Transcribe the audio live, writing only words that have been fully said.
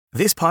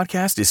This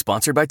podcast is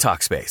sponsored by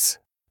Talkspace.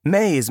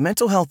 May is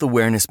Mental Health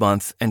Awareness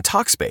Month, and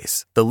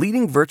Talkspace, the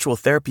leading virtual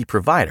therapy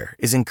provider,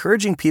 is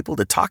encouraging people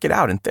to talk it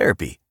out in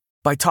therapy.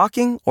 By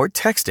talking or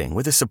texting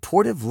with a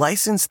supportive,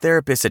 licensed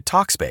therapist at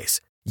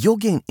Talkspace, you'll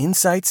gain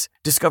insights,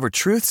 discover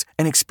truths,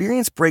 and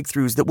experience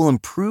breakthroughs that will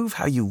improve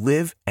how you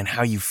live and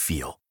how you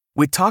feel.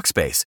 With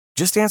Talkspace,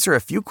 just answer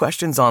a few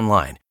questions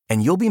online,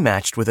 and you'll be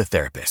matched with a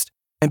therapist.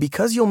 And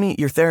because you'll meet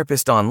your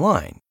therapist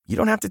online, you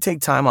don't have to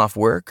take time off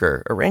work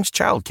or arrange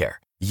childcare.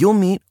 You'll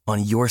meet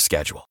on your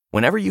schedule,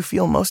 whenever you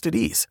feel most at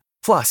ease.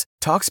 Plus,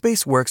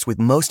 Talkspace works with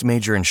most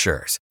major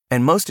insurers,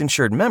 and most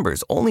insured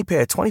members only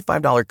pay a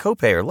 $25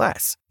 copay or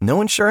less. No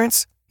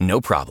insurance?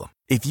 No problem.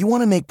 If you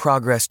want to make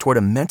progress toward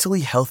a mentally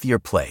healthier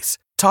place,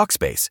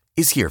 Talkspace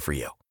is here for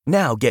you.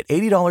 Now get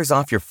 $80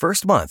 off your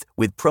first month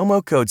with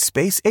promo code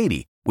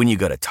SPACE80 when you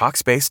go to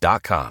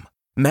Talkspace.com.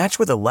 Match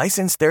with a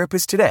licensed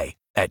therapist today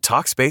at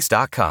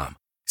Talkspace.com.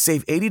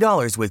 Save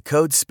 $80 with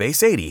code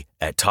SPACE80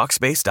 at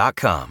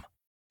Talkspace.com.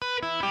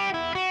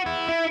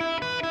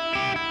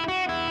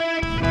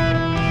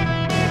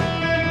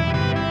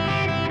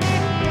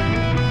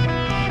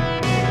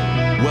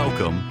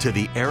 Welcome to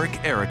the Eric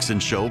Erickson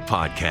Show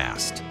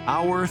podcast,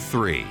 Hour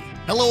 3.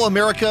 Hello,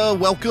 America.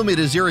 Welcome. It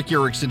is Eric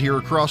Erickson here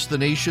across the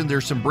nation.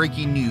 There's some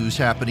breaking news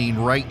happening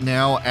right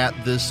now at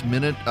this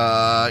minute.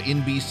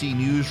 NBC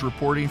News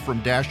reporting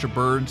from Dasha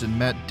Burns and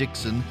Matt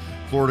Dixon.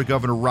 Florida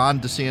Governor Ron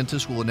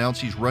DeSantis will announce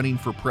he's running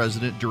for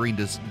president during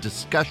this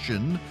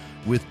discussion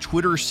with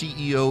Twitter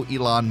CEO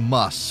Elon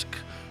Musk.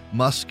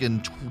 Musk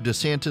and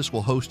DeSantis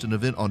will host an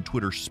event on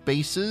Twitter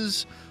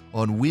Spaces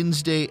on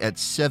Wednesday at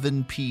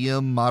 7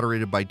 p.m.,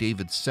 moderated by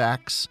David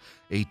Sachs,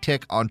 a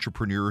tech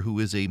entrepreneur who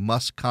is a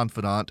Musk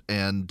confidant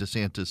and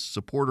DeSantis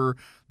supporter.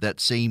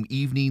 That same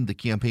evening, the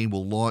campaign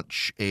will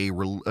launch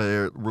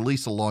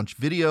release a launch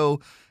video,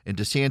 and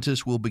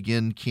DeSantis will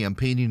begin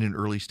campaigning in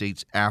early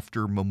states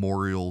after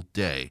Memorial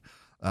Day.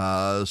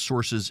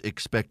 Sources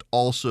expect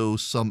also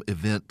some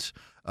event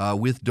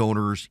with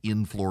donors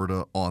in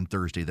Florida on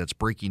Thursday. That's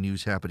breaking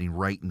news happening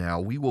right now.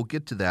 We will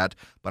get to that,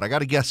 but I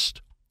got a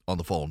guest on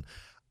the phone.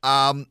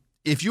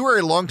 If you are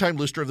a longtime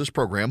listener of this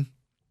program,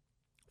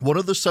 one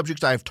of the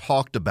subjects I've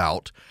talked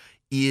about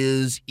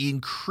is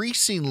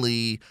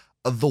increasingly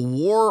the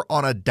war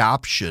on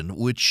adoption,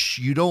 which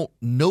you don't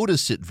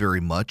notice it very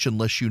much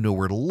unless you know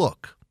where to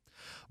look.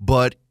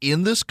 But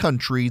in this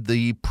country,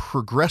 the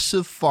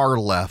progressive far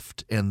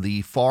left and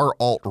the far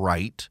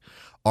alt-right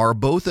are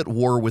both at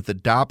war with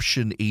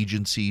adoption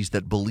agencies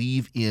that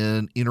believe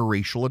in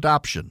interracial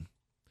adoption.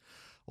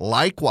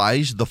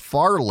 Likewise, the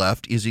far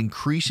left is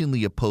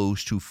increasingly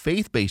opposed to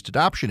faith-based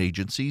adoption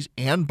agencies.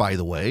 And by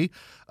the way,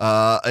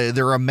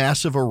 there are a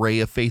massive array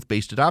of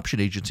faith-based adoption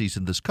agencies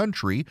in this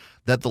country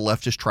that the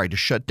left has tried to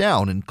shut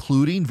down,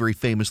 including very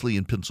famously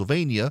in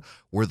Pennsylvania,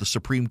 where the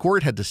Supreme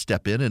Court had to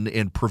step in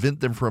and prevent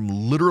them from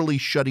literally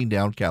shutting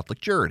down Catholic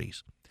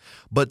charities.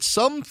 But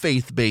some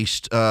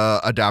faith-based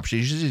adoption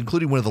agencies,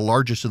 including one of the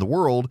largest in the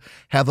world,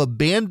 have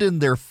abandoned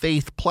their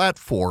faith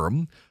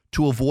platform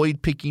to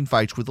avoid picking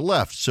fights with the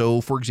left. So,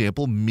 for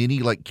example, many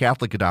like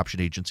Catholic adoption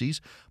agencies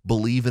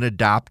believe in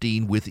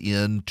adopting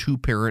within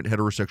two-parent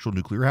heterosexual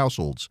nuclear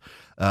households.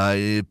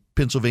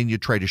 Pennsylvania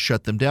tried to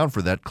shut them down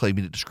for that,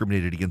 claiming it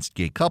discriminated against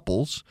gay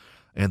couples,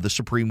 and the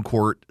Supreme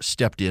Court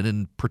stepped in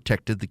and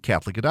protected the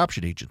Catholic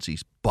adoption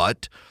agencies.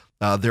 But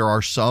there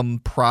are some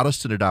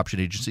Protestant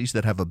adoption agencies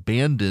that have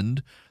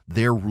abandoned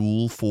their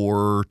rule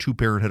for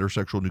two-parent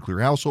heterosexual nuclear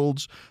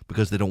households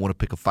because they don't want to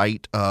pick a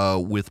fight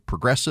with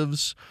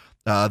progressives.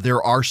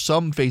 There are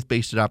some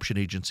faith-based adoption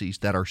agencies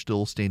that are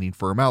still standing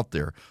firm out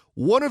there.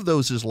 One of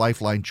those is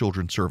Lifeline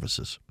Children's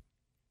Services.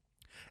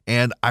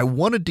 And I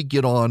wanted to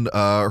get on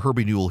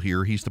Herbie Newell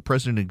here. He's the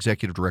president and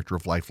executive director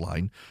of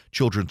Lifeline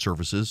Children's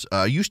Services.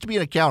 Used to be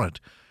an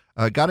accountant.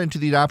 Got into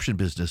the adoption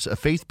business, a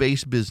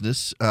faith-based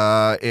business,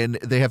 and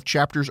they have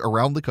chapters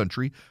around the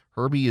country.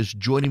 Herbie is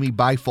joining me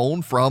by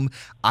phone from,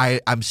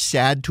 I'm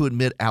sad to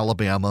admit,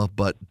 Alabama,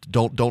 but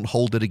don't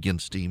hold it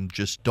against him.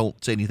 Just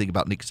don't say anything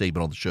about Nick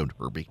Saban on the show,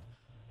 Herbie.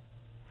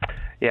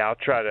 Yeah, I'll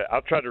try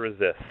to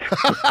resist.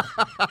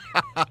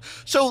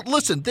 So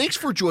listen, thanks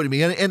for joining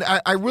me, and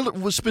I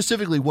really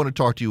specifically want to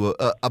talk to you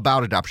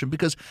about adoption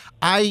because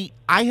I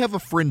have a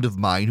friend of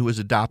mine who has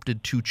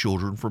adopted 2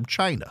 children from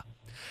China,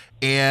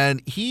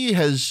 and he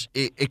has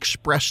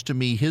expressed to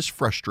me his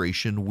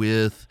frustration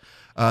with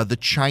the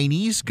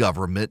Chinese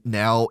government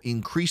now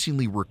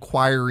increasingly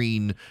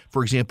requiring,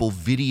 for example,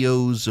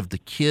 videos of the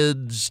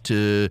kids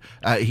to,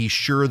 he's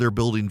sure they're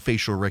building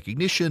facial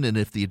recognition, and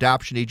if the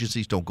adoption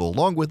agencies don't go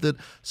along with it,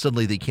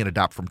 suddenly they can't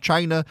adopt from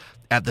China.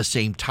 At the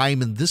same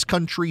time, in this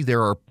country,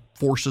 there are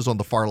forces on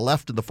the far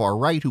left and the far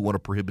right who want to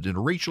prohibit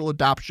interracial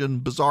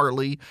adoption,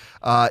 bizarrely.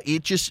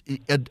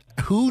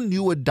 Who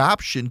knew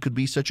adoption could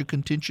be such a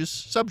contentious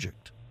subject?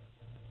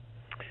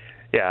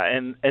 Yeah,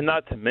 and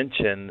not to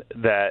mention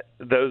that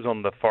those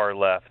on the far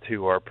left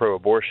who are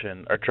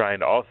pro-abortion are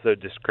trying to also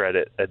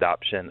discredit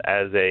adoption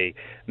as a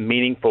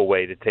meaningful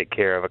way to take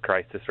care of a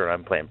crisis or an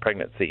unplanned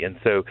pregnancy. And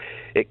so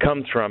it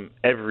comes from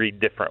every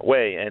different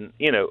way. And,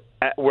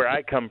 where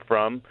I come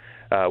from,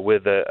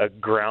 with a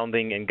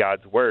grounding in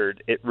God's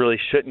Word, it really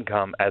shouldn't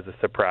come as a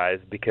surprise,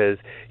 because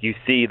you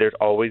see there's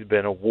always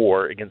been a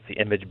war against the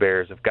image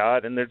bearers of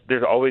God, and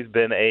there's always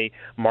been a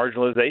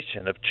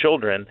marginalization of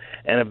children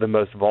and of the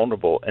most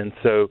vulnerable. And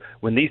so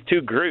when these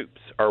two groups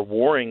are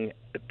warring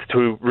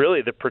to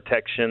really the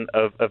protection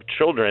of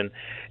children,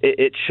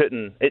 it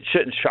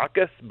shouldn't shock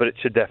us, but it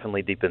should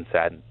definitely deeply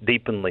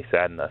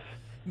sadden us.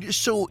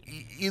 So,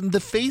 in the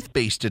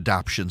faith-based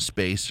adoption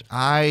space,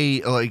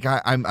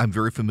 I'm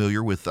very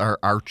familiar with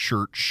our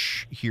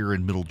church here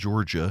in Middle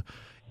Georgia.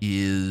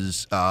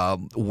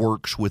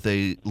 Works with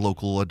a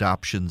local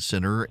adoption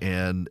center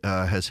and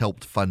has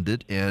helped fund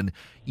it, and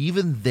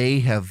even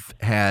they have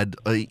had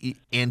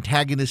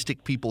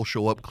antagonistic people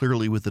show up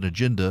clearly with an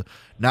agenda,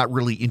 not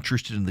really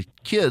interested in the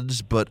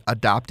kids, but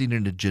adopting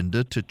an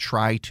agenda to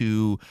try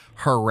to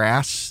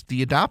harass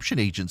the adoption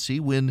agency,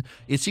 when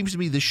it seems to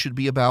me this should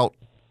be about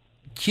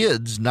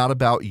kids, not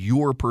about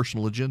your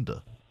personal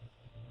agenda.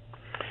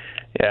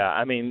 Yeah,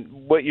 I mean,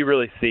 what you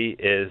really see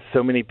is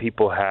so many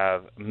people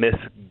have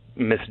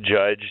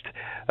misjudged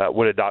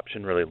what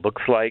adoption really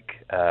looks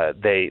like.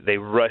 They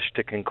rush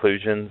to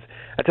conclusions.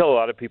 I tell a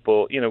lot of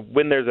people,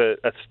 when there's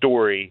a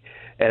story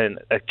and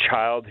a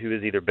child who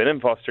has either been in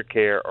foster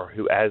care or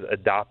who has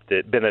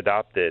been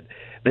adopted,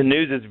 the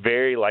news is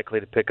very likely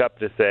to pick up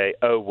to say,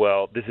 oh,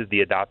 well, this is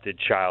the adopted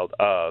child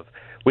of.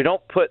 We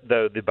don't put,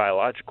 though, the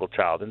biological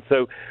child. And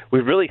so we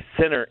really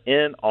center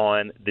in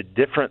on the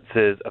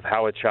differences of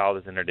how a child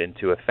is entered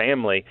into a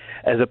family,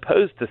 as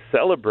opposed to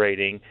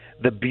celebrating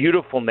the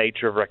beautiful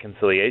nature of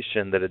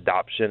reconciliation that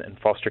adoption and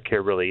foster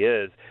care really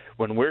is,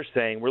 when we're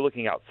saying we're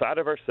looking outside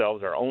of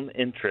ourselves, our own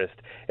interest,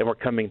 and we're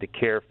coming to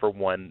care for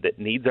one that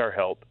needs our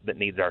help, that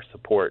needs our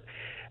support.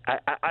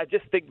 I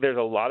just think there's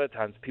a lot of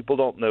times people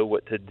don't know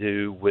what to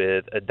do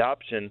with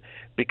adoption,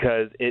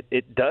 because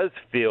it does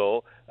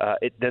feel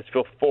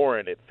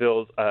foreign. It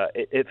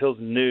feels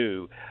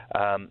new.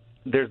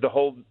 There's the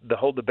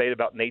whole debate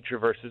about nature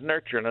versus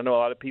nurture, and I know a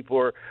lot of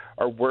people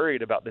are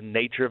worried about the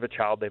nature of a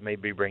child they may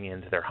be bringing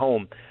into their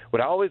home.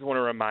 What I always want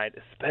to remind,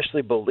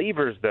 especially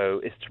believers,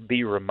 though, is to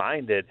be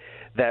reminded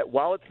that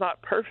while it's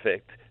not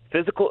perfect,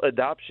 physical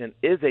adoption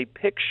is a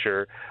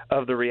picture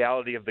of the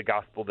reality of the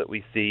gospel that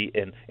we see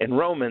in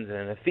Romans and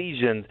in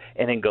Ephesians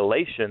and in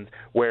Galatians,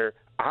 where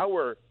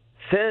our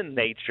sin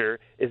nature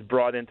is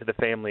brought into the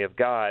family of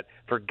God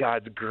for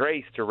God's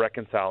grace to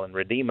reconcile and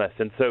redeem us.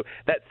 And so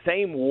that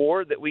same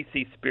war that we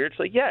see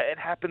spiritually, it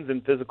happens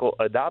in physical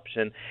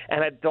adoption,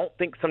 and I don't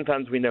think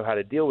sometimes we know how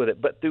to deal with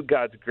it. But through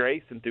God's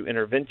grace and through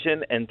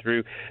intervention and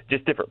through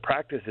just different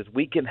practices,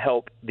 we can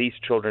help these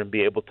children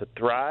be able to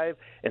thrive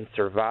and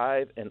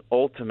survive and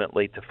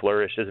ultimately to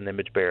flourish as an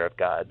image bearer of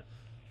God.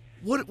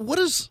 What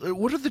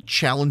are the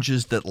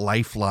challenges that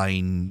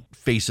Lifeline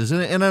faces?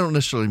 And I don't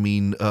necessarily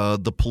mean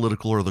the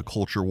political or the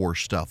culture war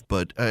stuff,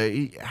 but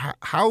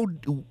how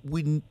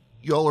when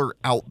y'all are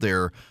out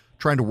there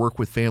trying to work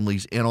with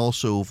families and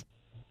also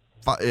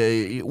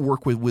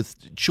work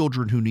with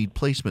children who need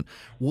placement,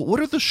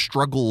 what are the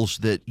struggles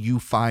that you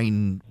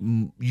find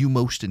you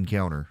most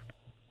encounter?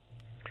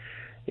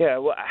 Yeah,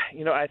 well,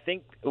 I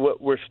think what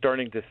we're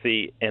starting to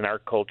see in our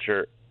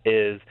culture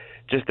is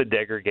just the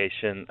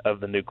degradation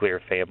of the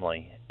nuclear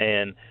family,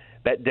 and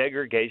that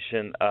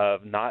degradation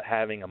of not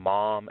having a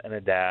mom and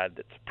a dad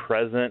that's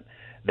present,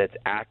 that's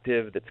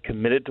active, that's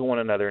committed to one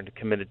another and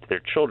committed to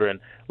their children,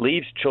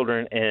 leaves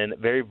children in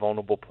very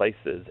vulnerable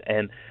places.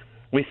 And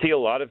we see a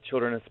lot of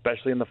children,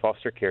 especially in the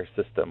foster care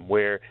system,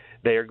 where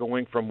they are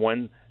going from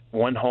one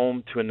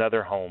home to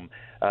another home.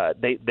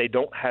 They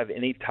don't have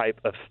any type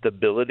of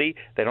stability.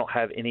 They don't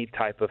have any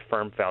type of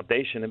firm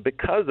foundation, and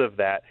because of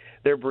that,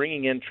 they're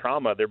bringing in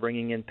trauma. They're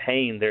bringing in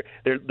pain.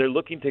 They're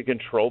looking to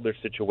control their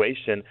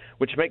situation,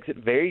 which makes it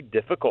very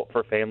difficult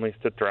for families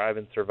to thrive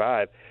and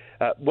survive.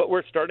 What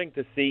we're starting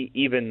to see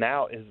even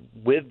now is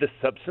with the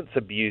substance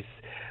abuse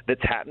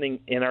that's happening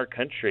in our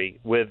country,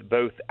 with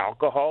both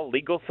alcohol,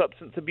 legal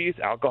substance abuse,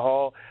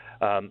 alcohol,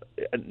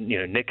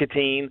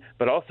 nicotine,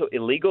 but also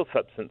illegal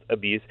substance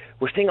abuse.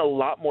 We're seeing a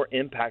lot more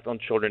impact on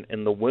children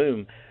in the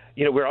womb.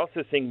 We're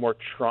also seeing more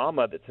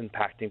trauma that's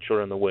impacting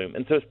children in the womb.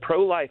 And so as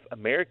pro-life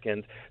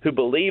Americans who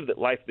believe that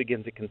life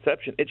begins at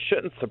conception, it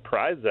shouldn't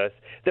surprise us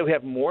that we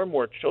have more and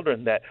more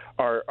children that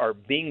are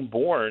being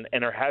born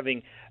and are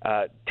having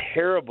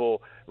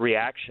terrible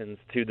reactions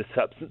to the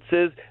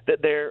substances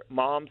that their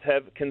moms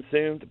have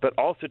consumed, but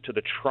also to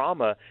the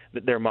trauma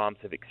that their moms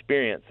have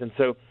experienced. And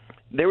so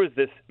there was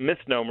this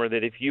misnomer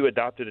that if you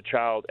adopted a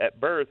child at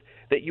birth,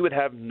 that you would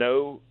have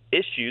no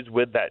issues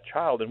with that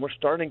child. And we're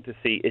starting to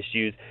see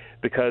issues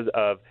because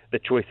of the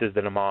choices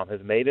that a mom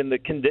has made and the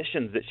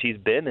conditions that she's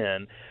been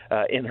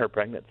in her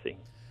pregnancy.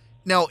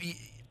 Now,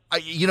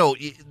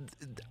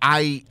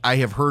 I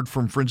have heard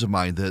from friends of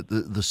mine that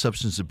the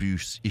substance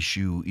abuse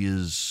issue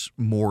is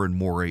more and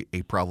more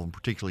a problem,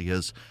 particularly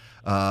as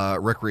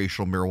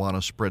recreational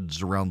marijuana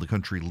spreads around the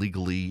country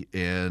legally,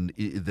 and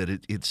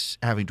it's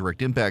having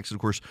direct impacts. And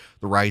of course,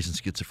 the rise in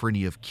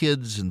schizophrenia of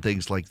kids and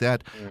things like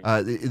that.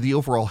 The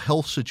overall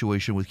health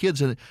situation with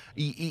kids, and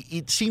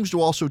it seems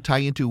to also tie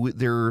into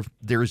there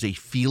is a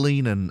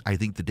feeling, and I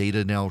think the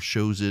data now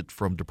shows it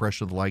from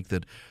depression and the like,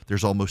 that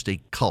there's almost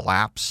a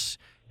collapse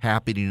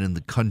happening in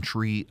the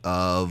country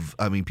of,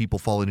 people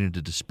falling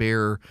into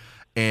despair.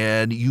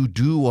 And you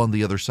do, on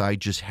the other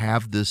side, just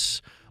have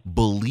this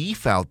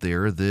belief out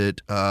there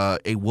that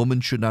a woman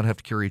should not have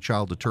to carry a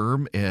child to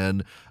term,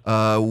 and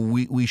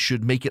we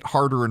should make it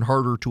harder and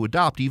harder to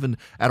adopt. Even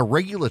at a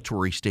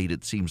regulatory state,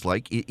 it seems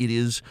like it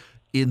is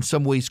in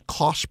some ways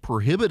cost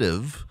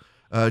prohibitive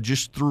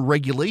just through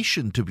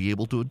regulation to be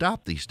able to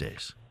adopt these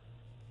days.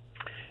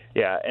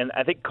 Yeah, and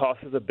I think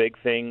cost is a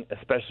big thing,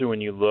 especially when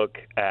you look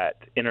at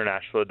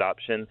international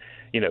adoption.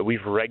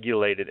 We've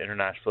regulated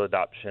international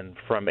adoption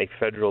from a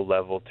federal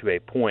level to a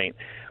point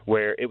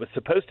where it was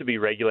supposed to be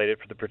regulated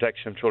for the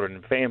protection of children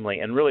and family,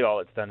 and really all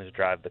it's done is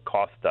drive the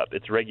cost up.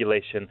 It's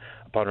regulation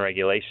upon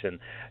regulation.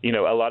 A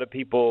lot of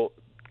people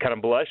kind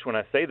of blush when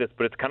I say this,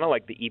 but it's kind of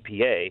like the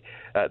EPA.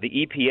 The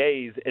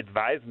EPA's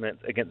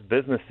advisements against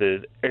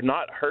businesses are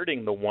not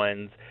hurting the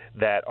ones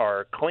that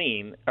are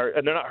clean, or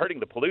they're not hurting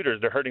the polluters.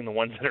 They're hurting the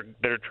ones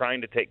that are trying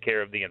to take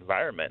care of the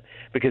environment,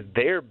 because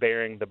they're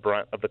bearing the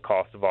brunt of the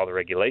cost of all the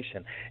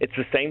regulation. It's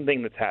the same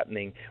thing that's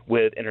happening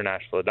with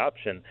international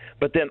adoption.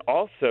 But then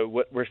also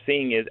what we're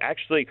seeing is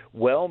actually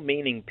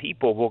well-meaning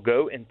people will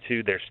go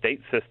into their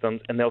state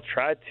systems and they'll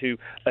try to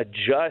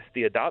adjust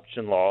the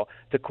adoption law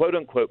to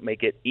quote-unquote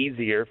make it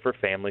easier for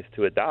families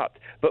to adopt.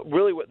 But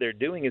really what they're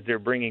doing is they're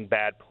bringing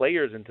bad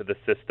players into the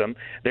system.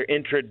 They're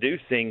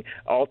introducing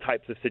all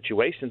types of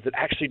situations that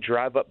actually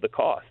drive up the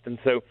cost. And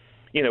so,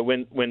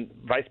 when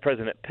Vice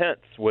President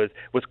Pence was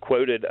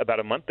quoted about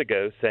a month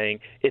ago saying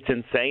it's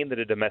insane that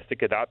a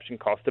domestic adoption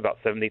costs about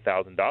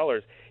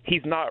 $70,000,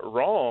 he's not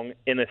wrong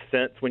in a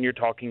sense when you're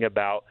talking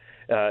about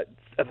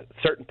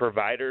certain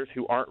providers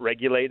who aren't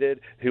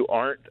regulated, who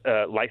aren't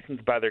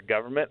licensed by their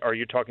government, or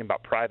you're talking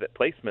about private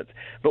placements.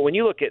 But when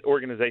you look at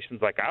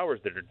organizations like ours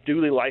that are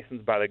duly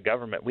licensed by the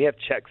government, we have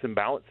checks and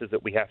balances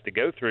that we have to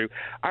go through.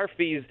 Our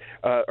fees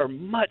are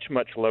much,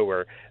 much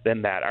lower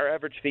than that. Our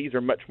average fees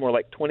are much more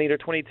like 20 to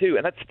 22,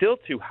 and that's still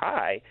too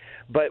high.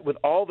 But with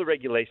all the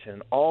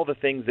regulation, all the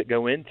things that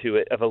go into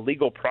it of a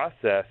legal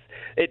process,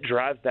 it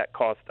drives that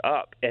cost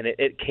up, and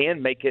it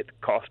can make it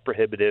cost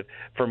prohibitive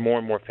for more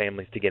and more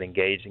families to get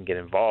engaged and get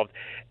involved.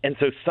 And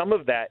so some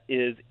of that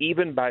is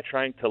even by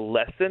trying to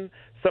lessen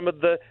some of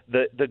the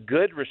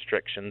good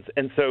restrictions.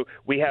 And so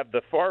we have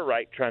the far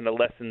right trying to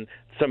lessen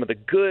some of the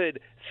good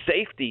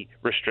safety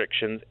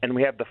restrictions, and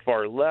we have the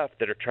far left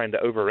that are trying to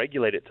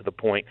overregulate it to the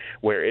point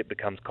where it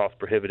becomes cost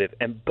prohibitive,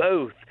 and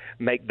both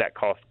make that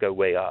cost go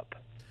way up.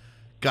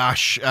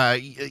 Gosh,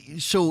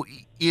 so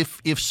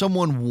if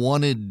someone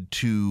wanted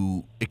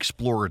to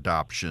explore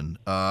adoption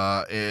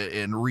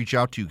and reach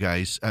out to you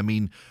guys,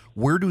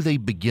 where do they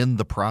begin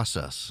the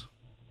process?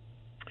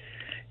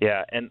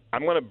 Yeah, and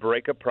I'm going to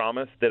break a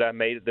promise that I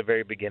made at the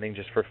very beginning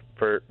just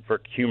for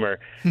humor.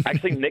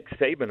 Actually, Nick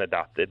Saban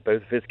adopted.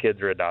 Both of his kids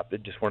are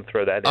adopted. Just want to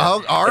throw that in.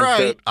 Oh, all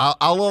right. So,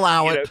 I'll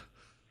allow it.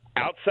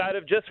 Outside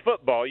of just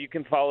football, you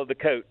can follow the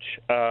coach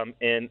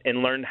and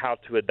learn how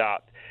to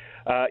adopt.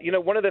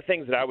 One of the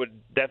things that I would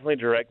definitely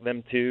direct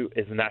them to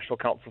is the National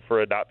Council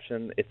for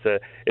Adoption.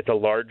 It's a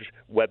large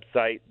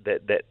website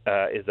that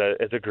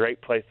is a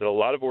great place that a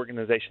lot of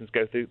organizations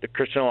go through. The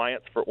Christian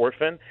Alliance for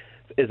Orphan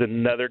is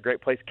another great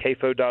place,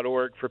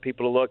 CAFO.org, for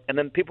people to look. And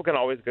then people can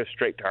always go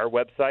straight to our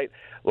website,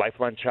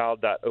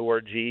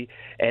 lifelinechild.org.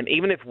 And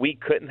even if we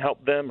couldn't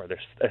help them or there's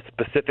a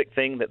specific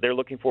thing that they're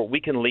looking for, we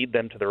can lead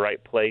them to the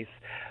right place.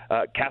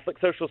 Catholic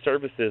Social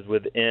Services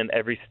within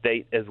every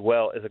state as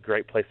well is a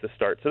great place to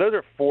start. So those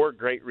are 4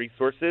 great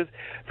resources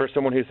for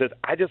someone who says,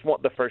 I just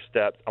want the first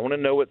steps. I want to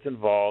know what's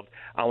involved.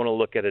 I want to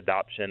look at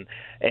adoption.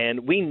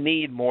 And we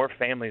need more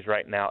families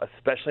right now,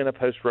 especially in a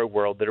post-Roe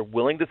world, that are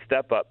willing to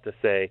step up to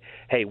say,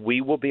 hey,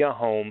 we will be a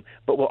home,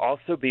 but we'll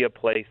also be a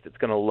place that's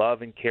going to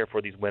love and care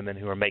for these women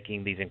who are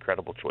making these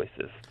incredible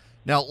choices.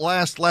 Now,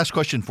 last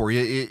question for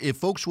you. If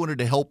folks wanted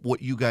to help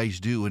what you guys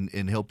do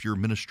and help your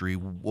ministry,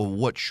 well,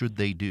 what should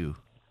they do?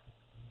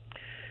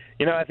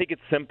 I think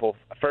it's simple.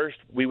 First,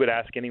 we would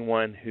ask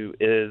anyone who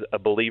is a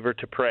believer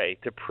to pray.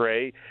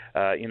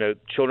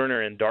 Children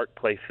are in dark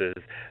places.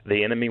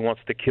 The enemy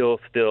wants to kill,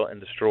 steal,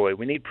 and destroy.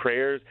 We need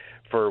prayers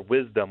for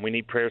wisdom. We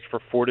need prayers for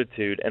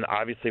fortitude. And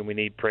obviously, we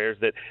need prayers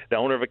that the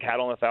owner of a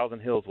cattle on 1,000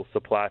 hills will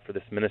supply for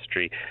this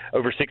ministry.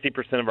 Over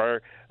 60% of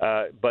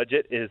our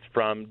budget is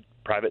from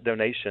private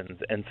donations.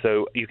 And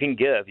so you can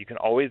give. You can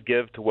always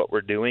give to what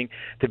we're doing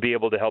to be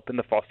able to help in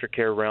the foster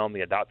care realm,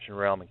 the adoption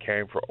realm, and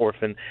caring for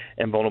orphan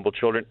and vulnerable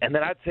children. And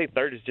then I'd say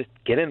third is just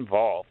get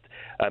involved.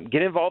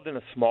 Get involved in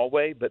a small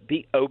way, but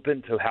be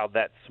open to how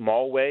that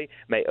small way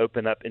may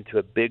open up into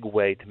a big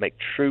way to make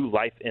true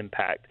life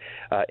impact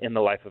in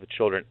the life of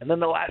children. And then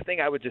the last thing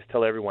I would just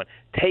tell everyone,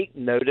 take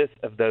notice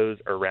of those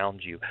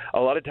around you. A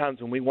lot of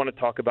times when we want to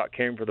talk about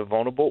caring for the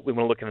vulnerable, we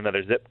want to look at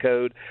another zip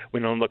code,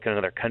 we want to look at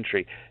another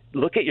country.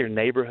 Look at your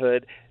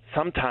neighborhood.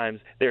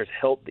 Sometimes there's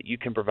help that you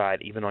can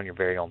provide even on your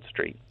very own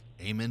street.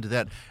 Amen to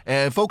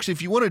that. Folks,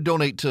 if you want to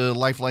donate to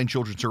Lifeline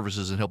Children's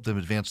Services and help them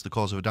advance the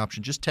cause of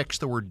adoption, just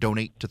text the word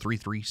donate to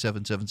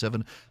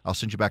 33777. I'll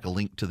send you back a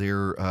link to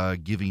their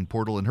giving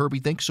portal. And Herbie,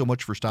 thanks so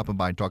much for stopping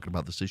by and talking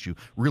about this issue.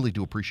 Really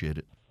do appreciate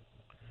it.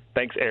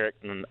 Thanks, Eric,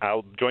 and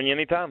I'll join you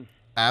anytime.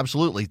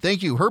 Absolutely.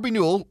 Thank you. Herbie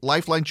Newell,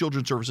 Lifeline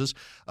Children's Services,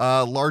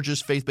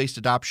 largest faith-based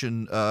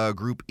adoption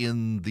group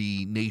in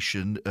the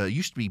nation.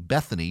 Used to be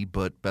Bethany,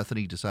 but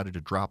Bethany decided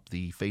to drop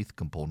the faith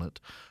component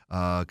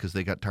because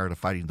they got tired of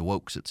fighting the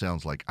wokes, it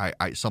sounds like.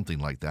 Something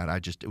like that. I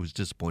was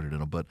disappointed in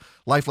them. But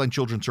Lifeline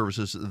Children's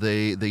Services,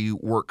 they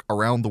work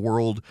around the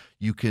world.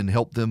 You can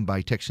help them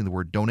by texting the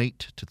word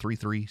donate to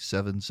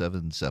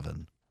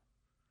 33777.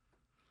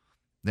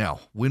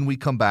 Now, when we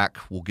come back,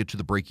 we'll get to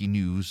the breaking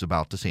news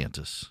about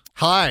DeSantis.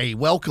 Hi,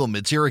 welcome.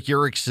 It's Eric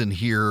Erickson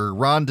here.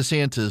 Ron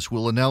DeSantis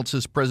will announce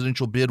his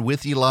presidential bid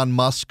with Elon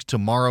Musk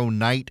tomorrow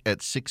night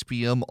at 6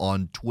 p.m.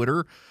 on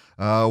Twitter.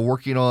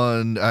 Working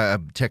on,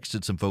 I've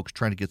texted some folks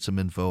trying to get some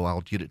info.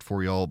 I'll get it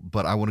for y'all,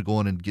 but I want to go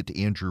on and get to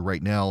Andrew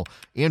right now.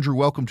 Andrew,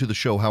 welcome to the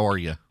show. How are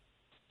you?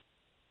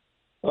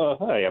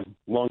 Hi, I'm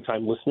a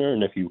longtime listener,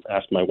 and if you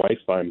ask my wife,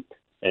 I'm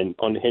an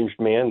unhinged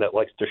man that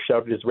likes to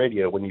shout at his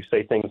radio when you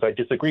say things I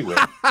disagree with.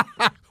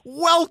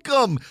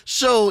 Welcome.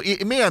 So,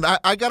 man,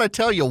 I got to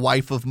tell you,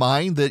 wife of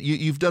mine, that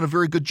you've done a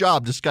very good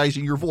job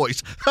disguising your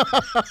voice.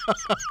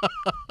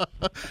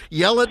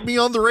 Yell at me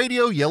on the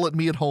radio, yell at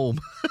me at home.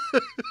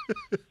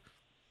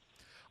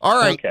 All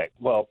right. Okay,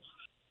 well,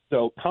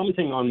 so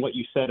commenting on what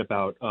you said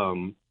about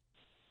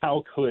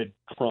how could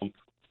Trump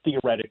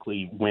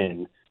theoretically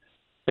win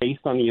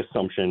based on the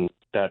assumption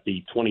that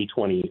the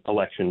 2020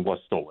 election was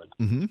stolen.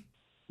 Mm-hmm.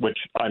 Which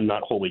I'm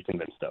not wholly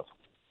convinced of.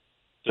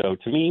 So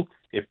to me,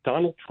 if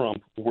Donald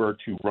Trump were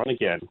to run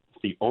again,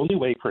 the only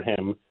way for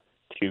him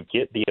to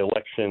get the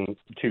election,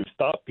 to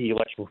stop the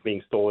election from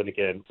being stolen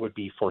again, would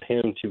be for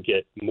him to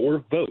get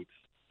more votes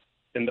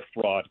than the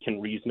fraud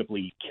can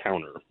reasonably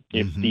counter.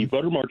 If the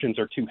voter margins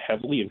are too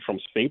heavily in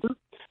Trump's favor,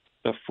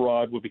 the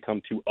fraud would become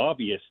too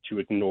obvious to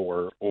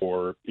ignore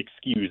or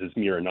excuse as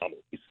mere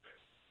anomalies.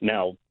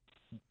 Now,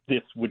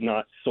 this would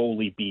not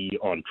solely be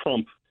on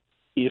Trump.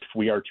 If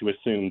we are to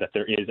assume that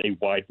there is a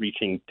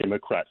wide-reaching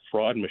Democrat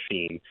fraud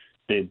machine,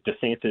 then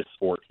DeSantis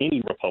or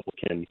any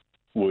Republican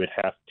would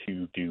have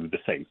to do the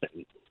same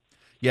thing.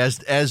 Yeah,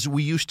 as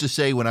we used to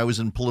say when I was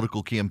in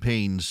political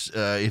campaigns,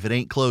 if it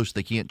ain't close,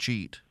 they can't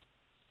cheat.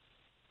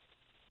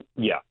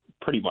 Yeah,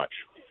 pretty much.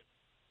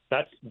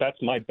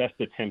 That's my best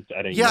attempt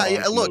at a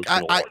look,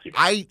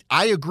 I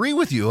agree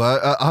with you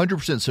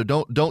 100%. So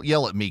don't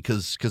yell at me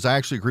because I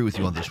actually agree with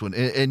you on this one.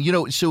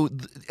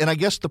 And I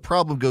guess the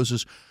problem goes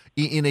is,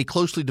 in a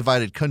closely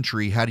divided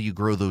country, how do you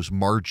grow those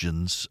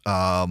margins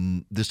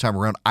this time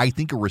around? I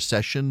think a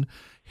recession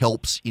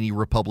helps any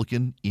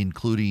Republican,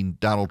 including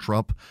Donald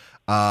Trump,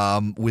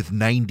 with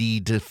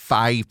 90 to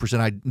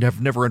 5%.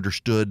 I've never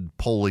understood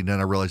polling, and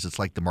I realize it's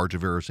like the margin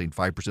of error saying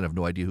 5%. I have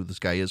no idea who this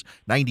guy is.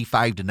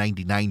 95 to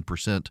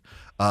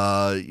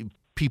 99%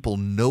 people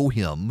know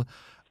him.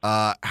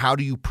 How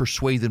do you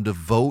persuade them to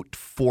vote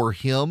for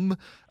him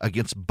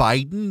against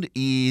Biden?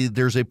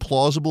 There's a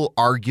plausible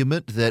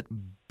argument that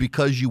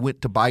because you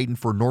went to Biden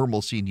for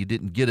normalcy and you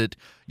didn't get it,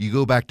 you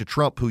go back to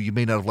Trump, who you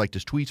may not have liked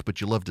his tweets,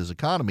 but you loved his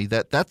economy.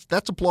 That's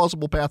a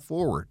plausible path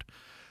forward.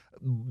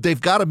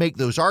 They've got to make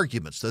those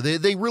arguments. So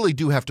they really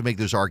do have to make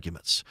those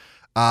arguments.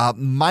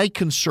 My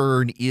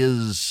concern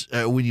is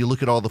when you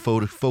look at all the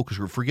focus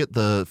group, forget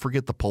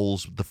the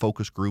polls, the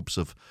focus groups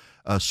of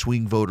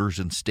swing voters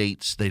in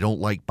states. They don't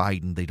like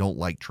Biden. They don't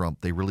like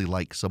Trump. They really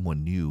like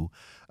someone new.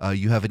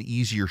 You have an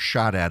easier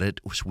shot at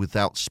it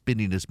without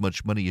spending as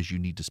much money as you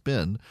need to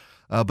spend.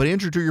 But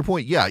Andrew, to your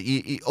point,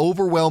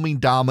 overwhelming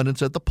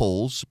dominance at the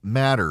polls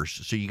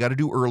matters. So you got to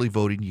do early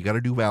voting. You got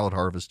to do ballot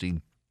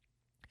harvesting.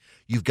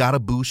 You've got to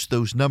boost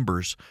those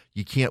numbers.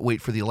 You can't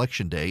wait for the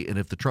election day. And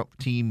if the Trump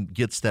team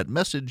gets that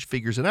message,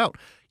 figures it out,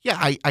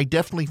 I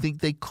definitely think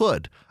they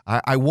could.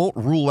 I won't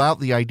rule out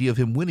the idea of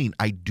him winning.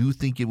 I do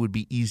think it would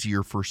be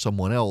easier for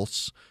someone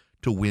else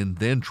to win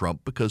than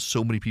Trump because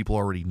so many people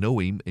already know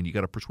him, and you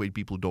got to persuade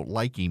people who don't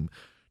like him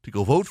to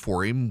go vote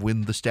for him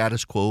when the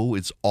status quo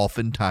is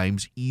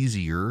oftentimes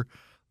easier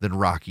than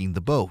rocking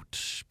the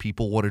boat.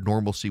 People wanted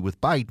normalcy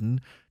with Biden.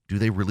 Do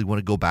they really want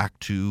to go back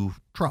to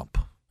Trump?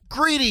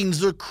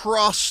 Greetings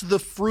across the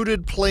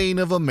fruited plain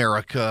of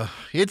America.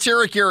 It's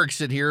Eric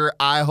Erickson here.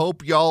 I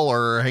hope y'all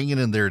are hanging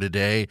in there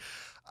today.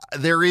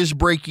 There is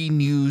breaking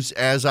news,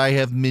 as I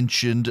have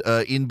mentioned.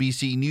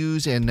 NBC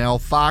News and now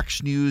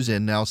Fox News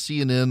and now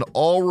CNN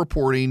all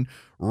reporting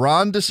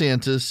Ron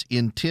DeSantis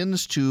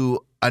intends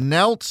to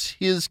announce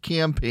his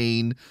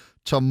campaign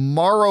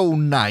tomorrow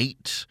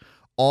night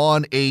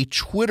on a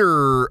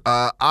Twitter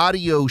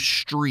audio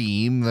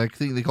stream. I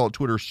think they call it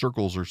Twitter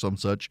Circles or some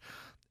such,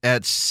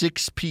 at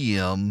 6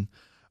 p.m.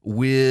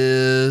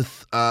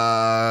 with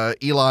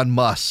Elon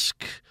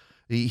Musk.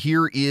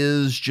 Here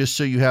is, just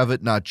so you have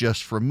it, not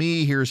just from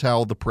me, here's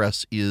how the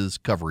press is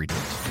covering it.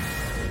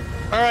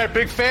 All right,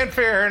 big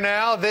fanfare here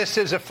now. This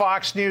is a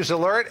Fox News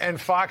alert, and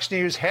Fox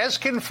News has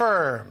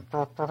confirmed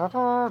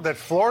that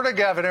Florida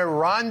Governor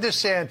Ron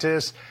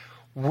DeSantis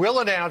will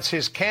announce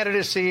his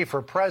candidacy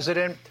for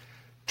president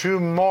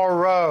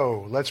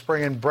tomorrow. Let's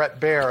bring in Brett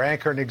Baer,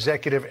 anchor and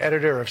executive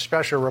editor of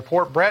Special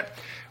Report. Brett,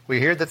 we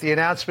hear that the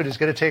announcement is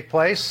going to take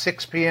place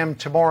 6 p.m.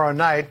 tomorrow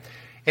night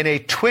in a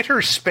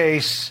Twitter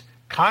Space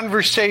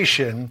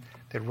conversation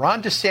that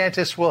Ron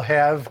DeSantis will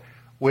have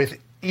with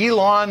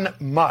Elon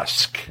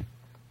Musk.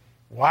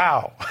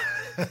 Wow.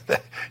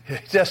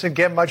 It doesn't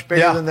get much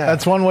bigger than that.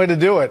 That's one way to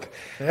do it.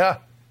 Yeah.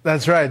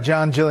 That's right.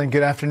 John, Jillian,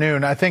 good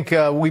afternoon. I think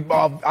we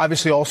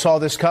obviously all saw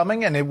this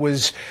coming, and it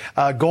was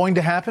going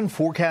to happen,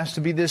 forecast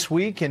to be this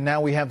week, and now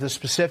we have the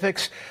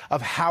specifics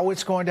of how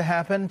it's going to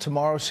happen.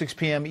 Tomorrow, 6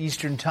 p.m.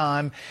 Eastern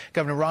Time,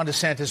 Governor Ron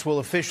DeSantis will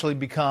officially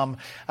become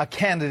a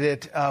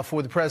candidate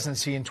for the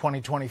presidency in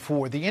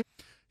 2024.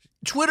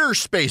 Twitter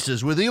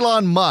Spaces with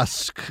Elon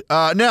Musk.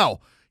 Now,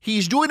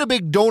 he's doing a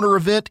big donor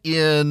event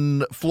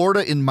in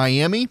Florida, in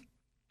Miami.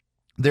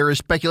 There is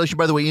speculation,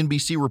 by the way,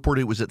 NBC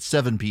reported it was at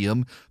 7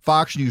 p.m.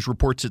 Fox News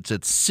reports it's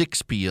at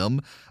 6 p.m.,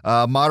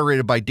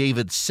 moderated by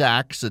David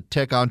Sachs, a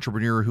tech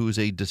entrepreneur who is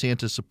a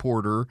DeSantis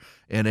supporter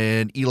and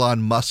an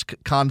Elon Musk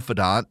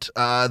confidant.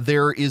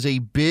 There is a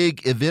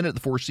big event at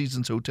the Four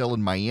Seasons Hotel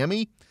in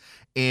Miami,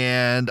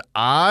 and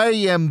I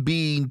am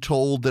being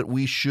told that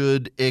we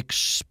should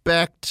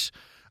expect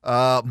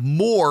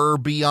more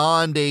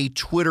beyond a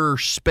Twitter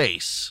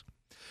space.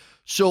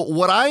 So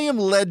what I am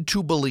led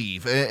to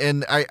believe,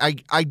 and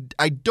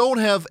I don't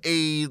have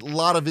a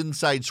lot of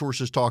inside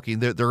sources talking,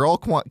 they're all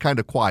kind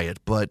of quiet,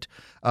 but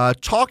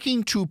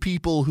talking to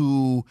people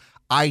who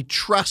I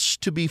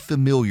trust to be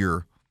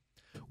familiar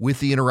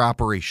with the inner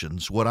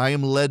operations, what I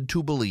am led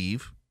to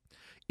believe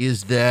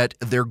is that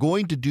they're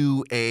going to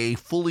do a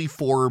fully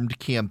formed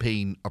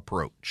campaign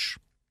approach.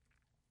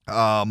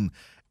 And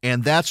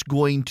that's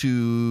going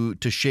to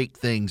shake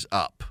things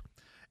up.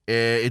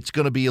 It's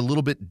going to be a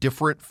little bit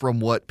different from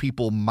what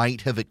people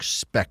might have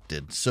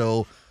expected.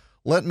 So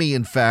let me,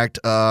 in fact,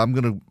 I'm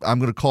going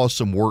to cause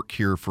some work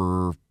here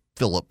for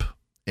Philip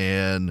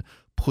and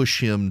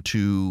push him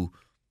to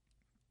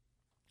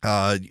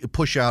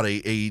push out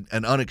an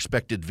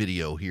unexpected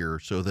video here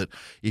so that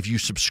if you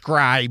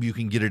subscribe, you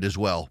can get it as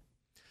well.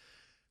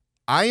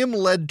 I am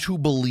led to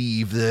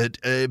believe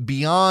that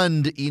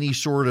beyond any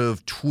sort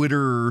of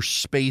Twitter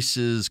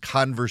Spaces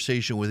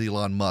conversation with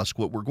Elon Musk,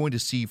 what we're going to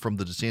see from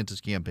the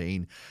DeSantis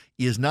campaign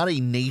is not a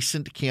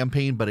nascent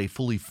campaign, but a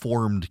fully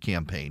formed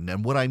campaign.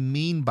 And what I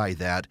mean by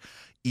that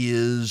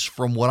is,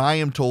 from what I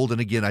am told, and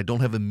again, I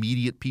don't have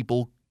immediate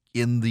people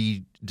in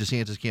the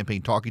DeSantis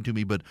campaign talking to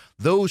me, but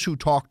those who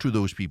talk to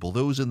those people,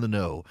 those in the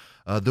know,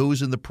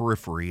 those in the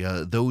periphery,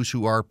 those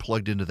who are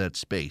plugged into that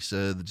space,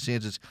 the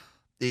DeSantis,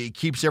 it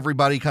keeps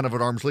everybody kind of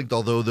at arm's length,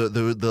 although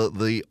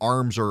the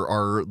arms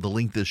are the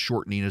length is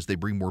shortening as they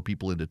bring more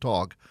people in to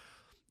talk.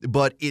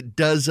 But it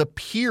does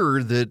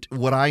appear that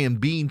what I am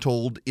being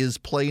told is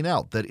playing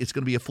out, that it's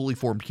going to be a fully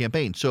formed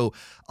campaign. So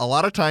a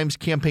lot of times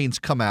campaigns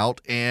come out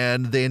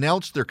and they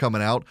announce they're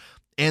coming out,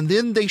 and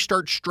then they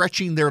start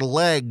stretching their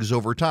legs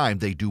over time.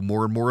 They do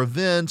more and more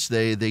events.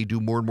 They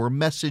do more and more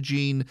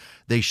messaging.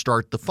 They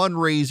start the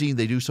fundraising.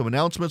 They do some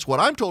announcements.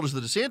 What I'm told is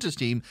the DeSantis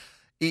team,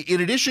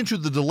 in addition to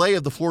the delay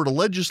of the Florida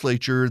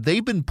legislature,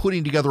 they've been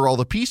putting together all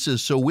the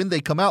pieces. So when they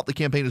come out, the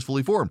campaign is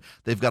fully formed.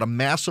 They've got a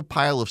massive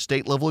pile of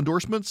state-level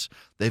endorsements.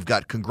 They've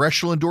got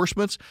congressional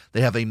endorsements.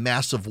 They have a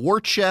massive war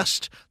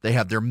chest. They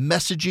have their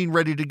messaging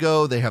ready to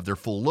go. They have their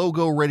full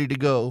logo ready to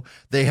go.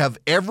 They have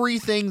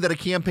everything that a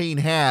campaign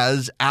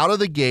has out of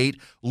the gate,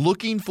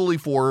 looking fully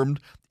formed.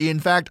 In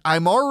fact,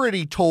 I'm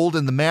already told,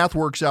 and the math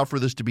works out for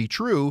this to be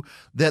true,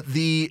 that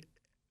the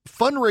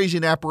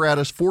fundraising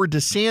apparatus for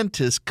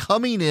DeSantis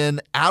coming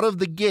in out of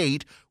the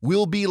gate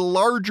will be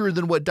larger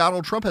than what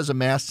Donald Trump has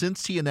amassed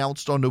since he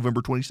announced on November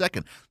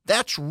 22nd.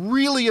 That's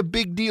really a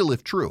big deal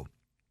if true.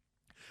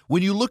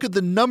 When you look at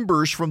the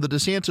numbers from the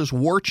DeSantis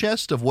war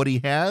chest of what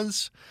he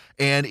has,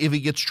 and if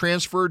he gets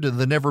transferred to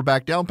the Never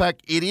Back Down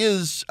PAC, it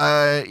is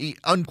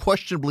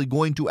unquestionably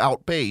going to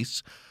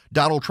outpace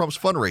Donald Trump's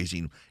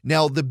fundraising.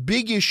 Now, the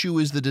big issue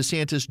is the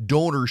DeSantis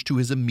donors to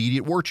his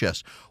immediate war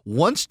chest.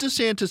 Once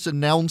DeSantis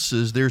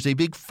announces, there's a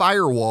big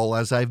firewall,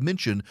 as I've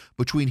mentioned,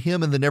 between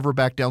him and the Never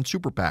Back Down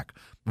Super PAC.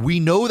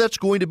 We know that's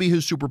going to be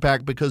his super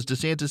PAC because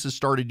DeSantis has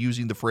started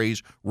using the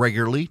phrase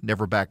regularly,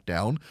 never back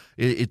down.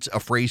 It's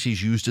a phrase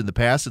he's used in the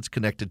past. It's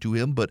connected to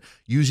him, but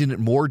using it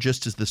more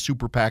just as the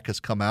super PAC has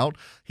come out.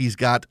 He's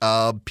got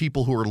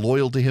people who are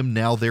loyal to him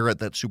now there at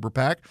that super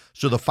PAC.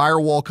 So the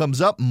firewall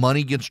comes up,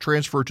 money gets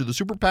transferred to the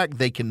super PAC.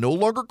 They can no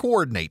longer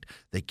coordinate.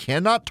 They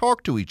cannot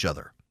talk to each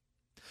other.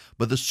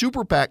 But the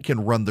super PAC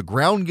can run the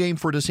ground game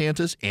for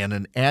DeSantis and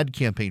an ad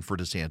campaign for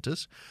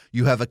DeSantis.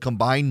 You have a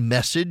combined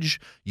message.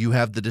 You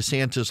have the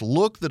DeSantis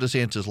look, the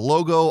DeSantis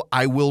logo.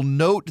 I will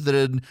note that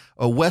in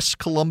West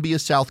Columbia,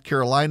 South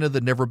Carolina, the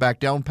Never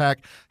Back Down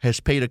PAC has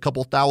paid a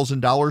couple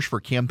 $1,000s for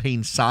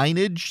campaign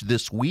signage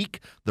this week.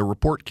 The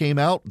report came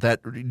out.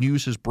 That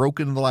news has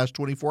broken in the last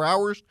 24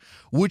 hours,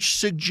 which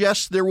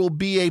suggests there will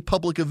be a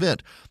public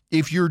event.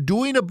 If you're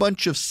doing a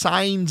bunch of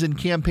signs and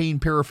campaign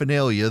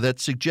paraphernalia, that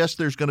suggests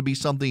there's going to be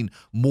something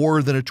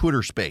more than a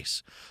Twitter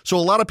space. So a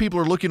lot of people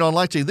are looking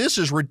online saying, this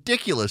is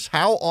ridiculous.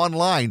 How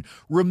online?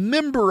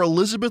 Remember,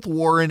 Elizabeth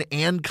Warren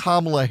and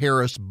Kamala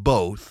Harris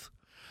both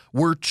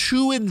were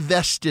too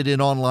invested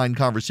in online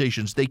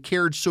conversations. They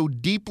cared so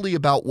deeply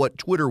about what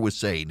Twitter was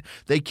saying.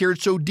 They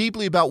cared so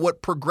deeply about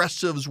what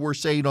progressives were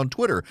saying on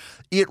Twitter.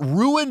 It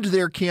ruined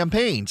their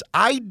campaigns.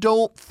 I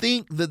don't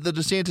think that the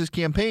DeSantis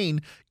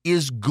campaign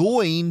is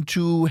going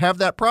to have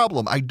that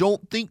problem. I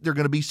don't think they're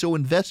going to be so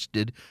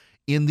invested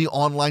in the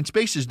online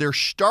spaces. They're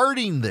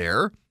starting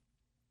there.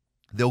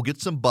 They'll get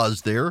some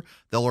buzz there.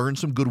 They'll earn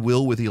some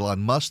goodwill with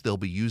Elon Musk. They'll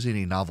be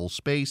using a novel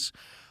space.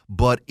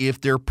 But if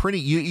they're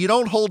printing, you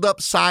don't hold up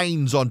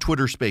signs on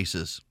Twitter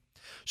Spaces.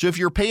 So if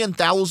you're paying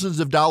thousands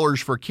of dollars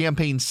for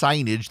campaign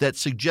signage, that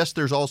suggests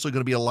there's also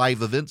going to be a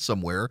live event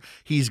somewhere.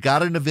 He's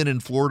got an event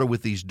in Florida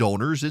with these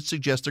donors. It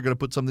suggests they're going to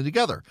put something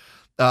together.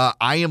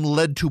 I am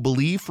led to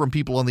believe from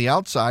people on the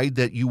outside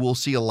that you will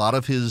see a lot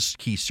of his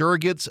key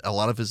surrogates, a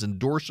lot of his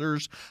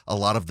endorsers, a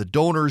lot of the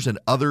donors and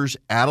others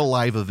at a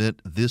live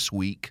event this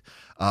week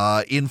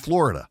in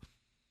Florida.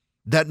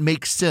 That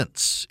makes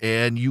sense,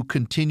 and you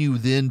continue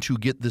then to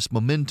get this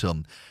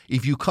momentum.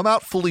 If you come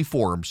out fully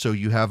formed, so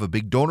you have a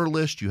big donor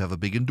list, you have a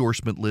big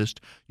endorsement list,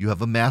 you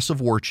have a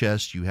massive war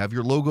chest, you have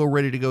your logo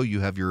ready to go,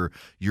 you have you've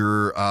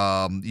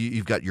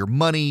got your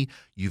money,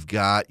 you've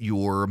got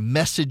your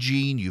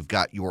messaging, you've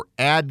got your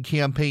ad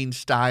campaign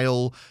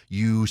style,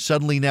 you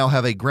suddenly now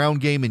have a ground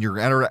game, and you're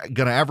going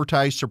to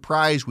advertise,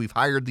 surprise, we've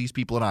hired these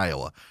people in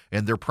Iowa,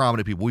 and they're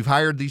prominent people. We've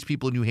hired these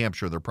people in New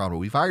Hampshire, they're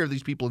prominent. We've hired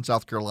these people in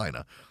South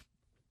Carolina.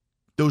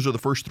 Those are the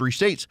first three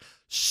states.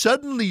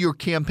 Suddenly your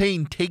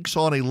campaign takes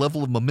on a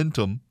level of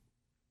momentum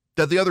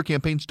that the other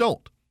campaigns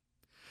don't.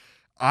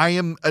 I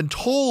am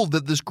told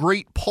that this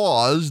great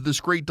pause,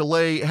 this great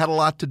delay had a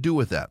lot to do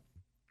with that.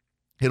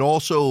 It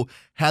also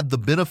had the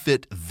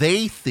benefit,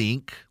 they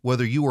think,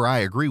 whether you or I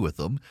agree with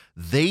them,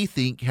 they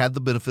think had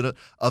the benefit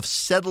of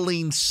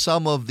settling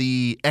some of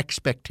the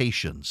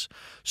expectations.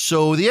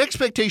 So the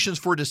expectations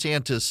for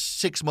DeSantis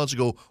 6 months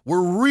ago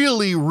were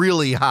really,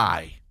 really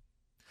high.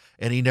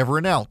 And he never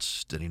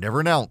announced, and he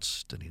never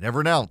announced, and he never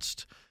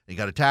announced. He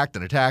got attacked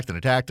and attacked and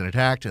attacked and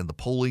attacked, and the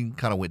polling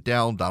kind of went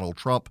down. Donald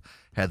Trump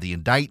had the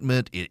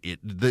indictment.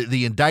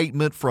 The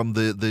indictment from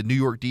the New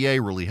York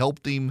DA really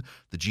helped him.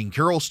 The Jean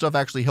Carroll stuff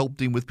actually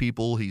helped him with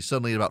people. He's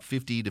suddenly at about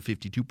 50 to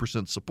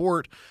 52%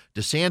 support.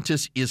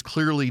 DeSantis is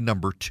clearly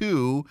number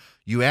two.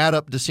 You add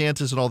up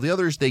DeSantis and all the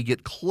others, they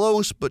get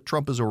close, but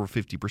Trump is over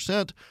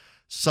 50%.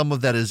 Some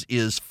of that is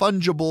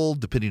fungible,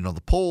 depending on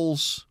the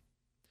polls.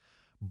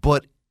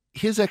 But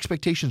his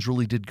expectations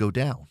really did go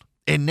down.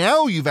 And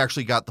now you've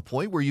actually got the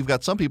point where you've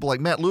got some people like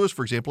Matt Lewis,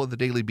 for example, at the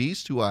Daily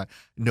Beast, who I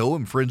know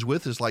and friends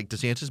with, is like,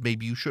 DeSantis,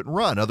 maybe you shouldn't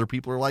run. Other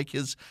people are like,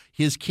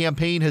 his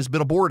campaign has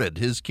been aborted.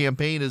 His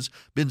campaign has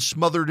been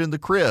smothered in the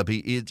crib.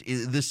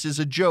 This is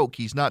a joke.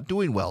 He's not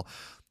doing well.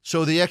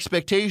 So the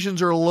expectations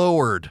are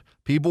lowered.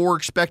 People were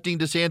expecting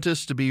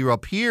DeSantis to be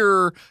up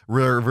here,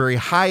 very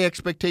high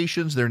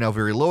expectations. They're now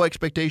very low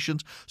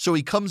expectations. So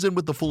he comes in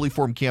with the fully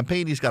formed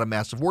campaign. He's got a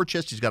massive war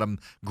chest. He's got a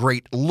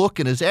great look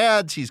in his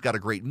ads. He's got a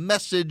great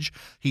message.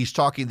 He's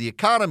talking the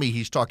economy.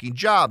 He's talking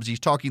jobs. He's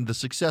talking the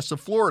success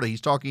of Florida.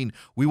 He's talking,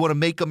 we want to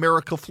make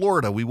America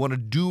Florida. We want to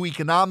do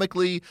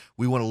economically.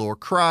 We want to lower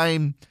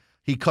crime.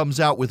 He comes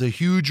out with a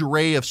huge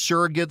array of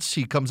surrogates.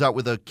 He comes out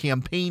with a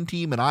campaign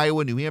team in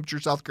Iowa, New Hampshire,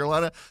 South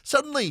Carolina.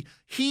 Suddenly,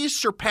 he's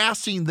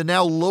surpassing the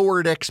now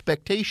lowered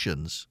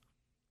expectations.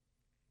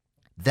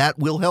 That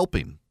will help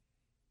him.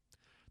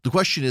 The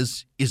question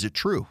is it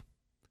true?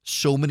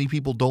 So many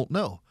people don't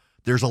know.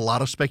 There's a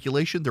lot of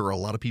speculation. There are a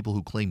lot of people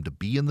who claim to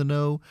be in the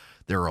know.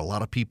 There are a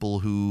lot of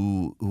people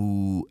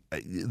who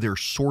their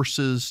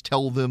sources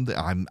tell them that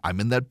I'm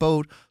in that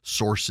boat.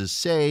 Sources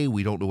say,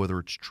 we don't know whether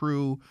it's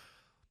true.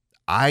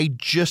 I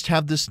just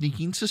have this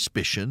sneaking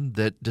suspicion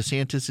that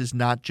DeSantis is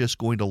not just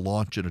going to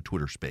launch in a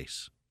Twitter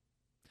space.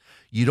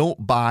 You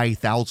don't buy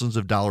thousands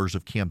of dollars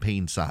of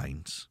campaign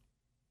signs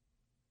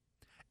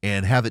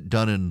and have it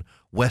done in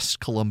West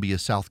Columbia,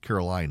 South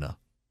Carolina,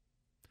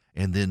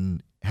 and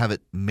then have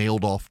it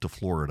mailed off to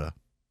Florida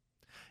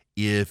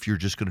if you're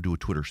just going to do a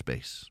Twitter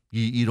space.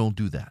 You don't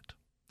do that.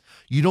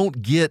 You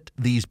don't get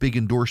these big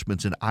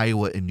endorsements in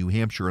Iowa and New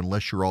Hampshire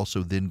unless you're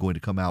also then going to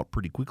come out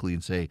pretty quickly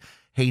and say,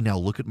 hey, now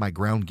look at my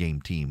ground game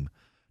team.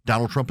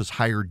 Donald Trump has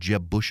hired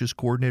Jeb Bush's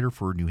coordinator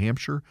for New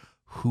Hampshire.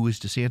 Who is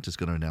DeSantis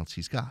going to announce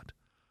he's got?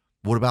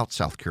 What about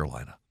South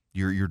Carolina?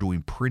 You're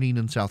doing printing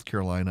in South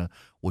Carolina.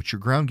 What's your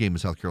ground game in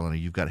South Carolina?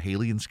 You've got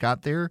Haley and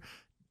Scott there.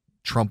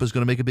 Trump is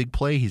going to make a big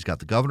play. He's got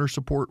the governor's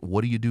support.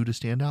 What do you do to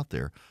stand out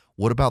there?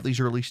 What about these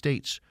early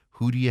states?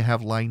 Who do you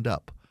have lined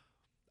up?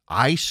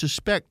 I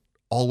suspect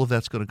all of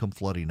that's going to come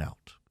flooding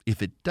out.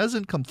 If it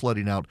doesn't come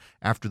flooding out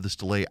after this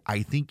delay,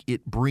 I think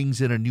it brings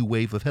in a new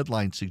wave of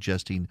headlines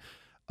suggesting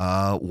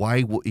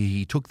why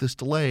he took this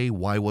delay.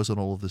 Why wasn't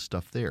all of this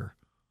stuff there?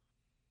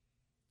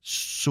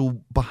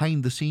 So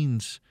behind the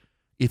scenes,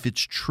 if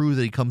it's true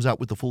that he comes out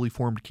with a fully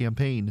formed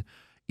campaign,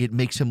 it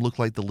makes him look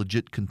like the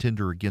legit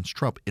contender against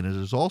Trump. And it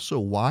is also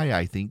why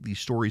I think these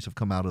stories have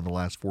come out in the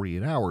last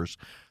 48 hours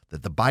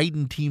that the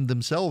Biden team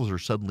themselves are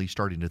suddenly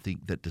starting to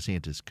think that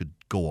DeSantis could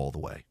go all the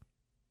way.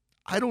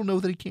 I don't know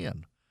that he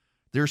can.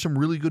 There are some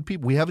really good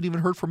people. We haven't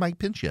even heard from Mike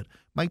Pence yet.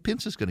 Mike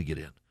Pence is going to get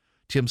in.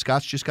 Tim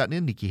Scott's just gotten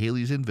in. Nikki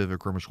Haley's in.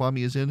 Vivek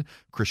Ramaswamy is in.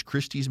 Chris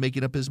Christie's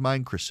making up his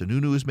mind. Chris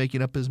Sununu is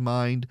making up his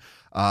mind.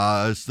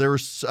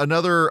 There's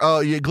another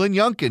Glenn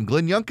Youngkin.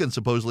 Glenn Youngkin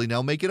supposedly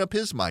now making up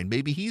his mind.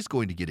 Maybe he's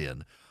going to get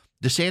in.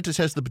 DeSantis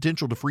has the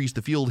potential to freeze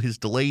the field. His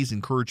delays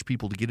encourage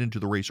people to get into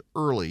the race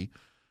early.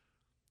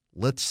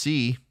 Let's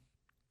see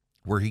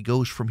where he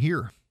goes from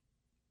here.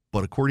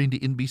 But according to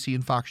NBC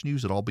and Fox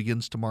News, it all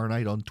begins tomorrow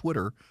night on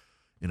Twitter,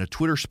 in a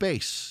Twitter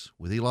space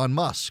with Elon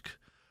Musk.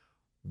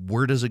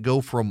 Where does it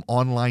go from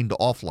online to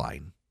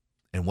offline?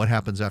 And what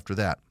happens after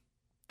that?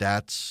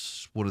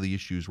 That's one of the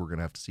issues we're going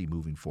to have to see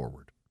moving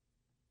forward.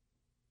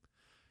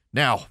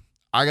 Now,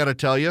 I got to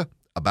tell you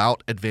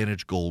about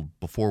Advantage Gold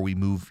before we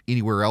move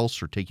anywhere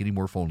else or take any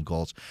more phone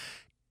calls.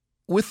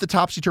 With the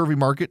topsy-turvy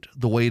market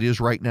the way it is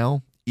right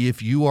now,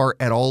 if you are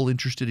at all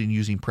interested in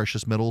using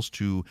precious metals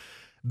to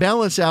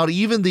balance out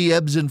even the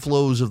ebbs and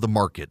flows of the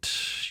market,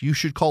 you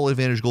should call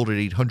Advantage Gold at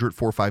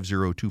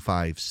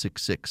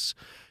 800-450-2566.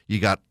 You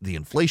got the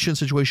inflation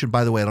situation.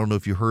 By the way, I don't know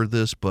if you heard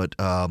this, but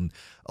a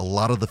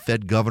lot of the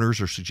Fed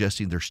governors are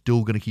suggesting they're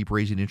still going to keep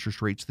raising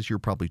interest rates this year,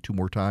 probably 2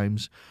 more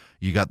times.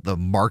 You got the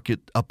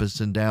market ups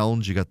and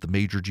downs. You got the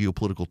major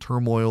geopolitical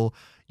turmoil.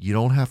 You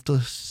don't have to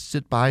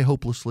sit by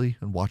hopelessly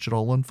and watch it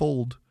all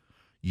unfold.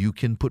 You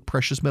can put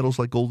precious metals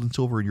like gold and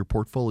silver in your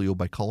portfolio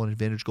by calling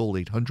Advantage Gold,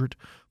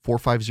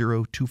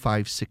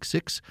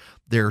 800-450-2566.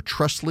 They're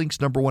TrustLink's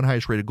 #1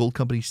 highest rated gold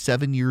company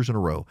 7 years in a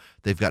row.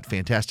 They've got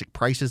fantastic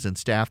prices and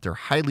staff. They're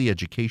highly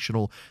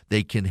educational.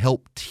 They can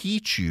help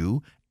teach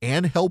you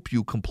and help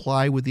you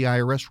comply with the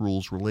IRS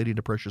rules relating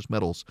to precious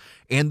metals.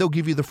 And they'll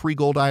give you the free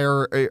gold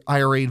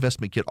IRA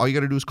investment kit. All you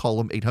got to do is call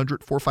them,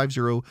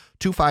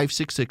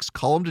 800-450-2566.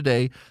 Call them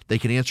today. They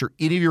can answer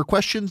any of your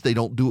questions. They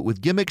don't do it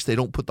with gimmicks. They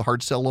don't put the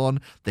hard sell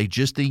on. They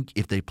just think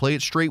if they play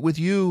it straight with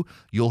you,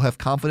 you'll have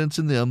confidence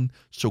in them.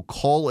 So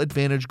call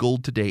Advantage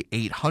Gold today,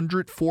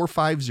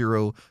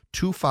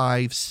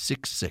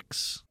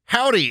 800-450-2566.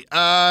 Howdy.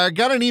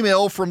 Got an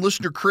email from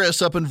listener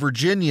Chris up in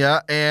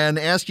Virginia and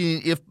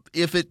asking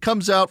if it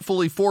comes out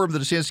fully formed, the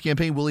DeSantis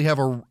campaign, will he have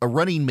a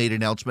running mate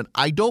announcement?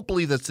 I don't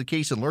believe that's the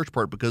case in large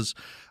part because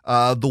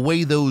the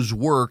way those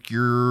work,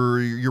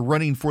 you're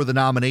running for the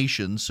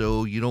nomination,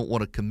 so you don't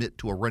want to commit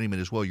to a running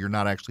mate as well. You're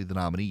not actually the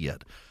nominee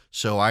yet.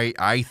 So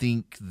I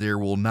think there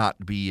will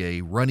not be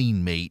a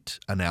running mate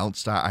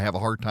announced. I have a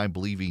hard time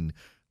believing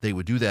they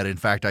would do that. In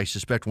fact, I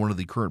suspect one of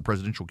the current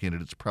presidential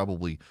candidates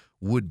probably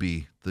would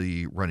be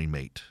the running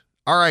mate.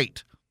 All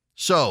right.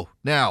 So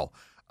now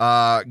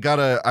I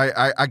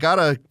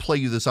gotta play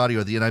you this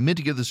audio at the end. I meant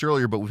to get this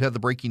earlier, but we've had the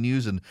breaking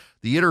news and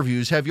the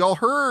interviews. Have y'all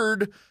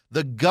heard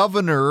the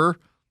governor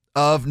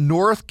of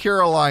North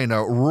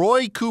Carolina,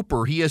 Roy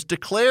Cooper? He has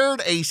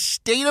declared a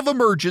state of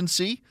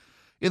emergency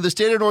in the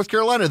state of North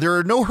Carolina. There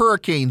are no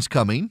hurricanes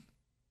coming.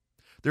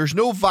 There's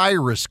no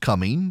virus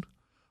coming.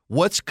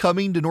 What's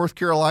coming to North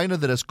Carolina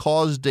that has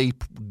caused a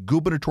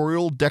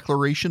gubernatorial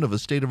declaration of a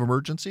state of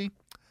emergency?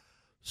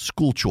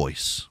 School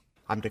choice.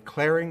 I'm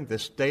declaring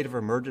this state of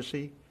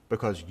emergency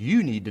because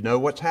you need to know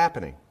what's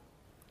happening.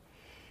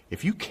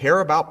 If you care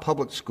about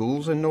public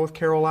schools in North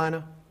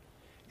Carolina,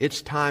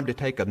 it's time to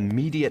take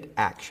immediate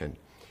action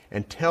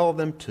and tell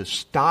them to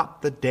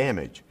stop the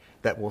damage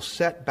that will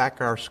set back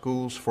our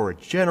schools for a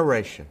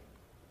generation.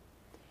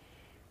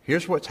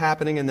 Here's what's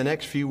happening in the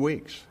next few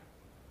weeks.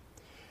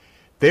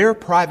 Their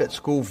private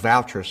school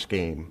voucher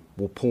scheme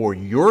will pour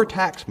your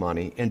tax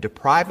money into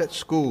private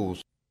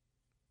schools.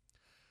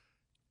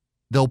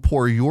 They'll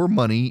pour your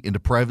money into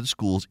private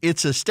schools.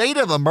 It's a state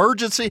of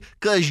emergency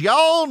because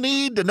y'all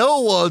need to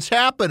know what's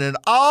happening.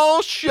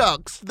 All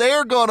shucks,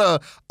 they're going to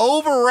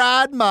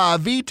override my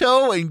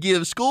veto and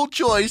give school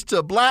choice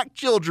to black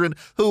children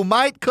who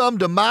might come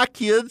to my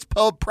kids'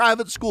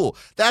 private school.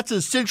 That's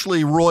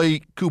essentially Roy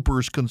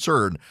Cooper's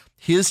concern.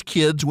 His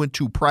kids went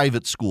to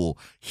private school.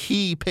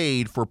 He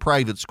paid for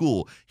private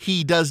school.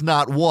 He does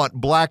not want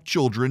black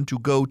children to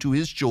go to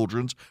his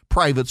children's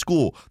private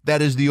school.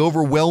 That is the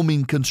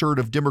overwhelming concern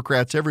of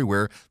Democrats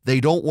everywhere. They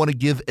don't want to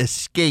give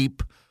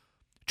escape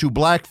to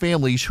black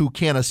families who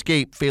can't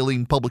escape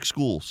failing public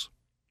schools.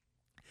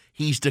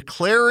 He's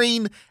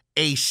declaring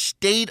a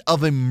state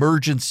of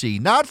emergency,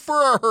 not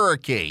for a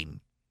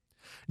hurricane,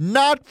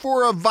 not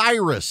for a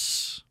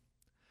virus,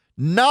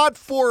 not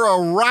for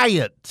a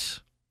riot,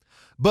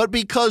 but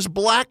because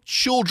black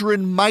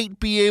children might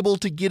be able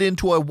to get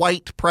into a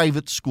white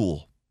private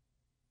school.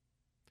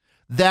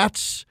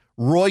 That's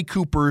Roy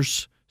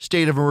Cooper's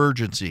state of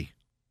emergency.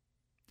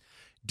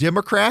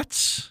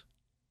 Democrats,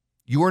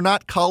 you are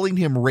not calling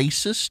him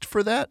racist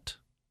for that?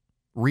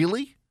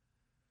 Really?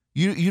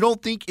 You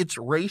don't think it's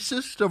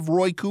racist of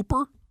Roy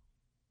Cooper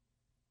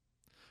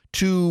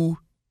to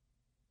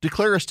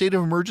declare a state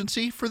of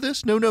emergency for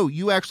this? No,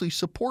 you actually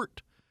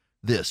support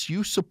this.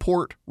 You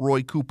support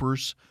Roy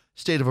Cooper's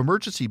state of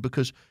emergency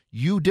because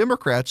you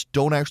Democrats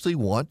don't actually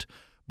want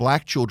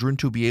black children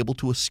to be able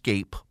to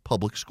escape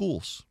public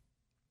schools.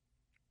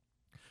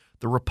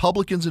 The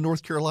Republicans in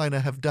North Carolina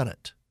have done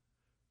it.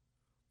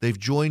 They've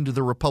joined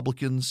the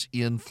Republicans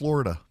in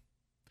Florida,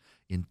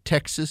 in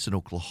Texas, in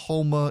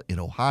Oklahoma, in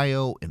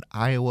Ohio, in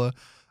Iowa.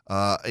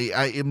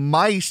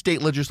 My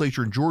state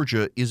legislature in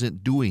Georgia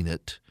isn't doing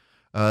it.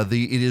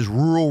 It is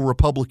rural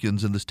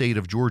Republicans in the state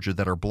of Georgia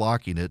that are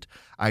blocking it.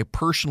 I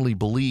personally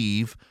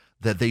believe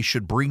that they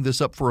should bring this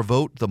up for a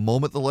vote the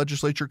moment the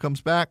legislature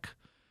comes back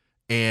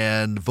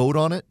and vote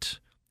on it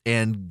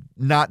and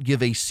not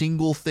give a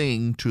single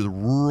thing to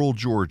rural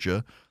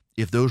Georgia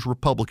if those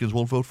Republicans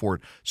won't vote for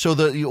it. So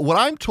what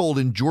I'm told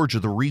in Georgia,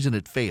 the reason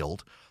it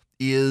failed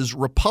is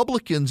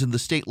Republicans in the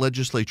state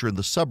legislature in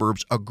the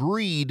suburbs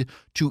agreed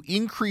to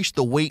increase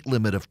the weight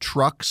limit of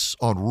trucks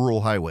on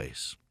rural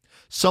highways,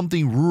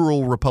 something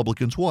rural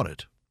Republicans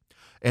wanted.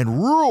 And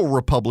rural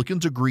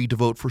Republicans agreed to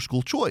vote for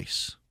school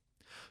choice.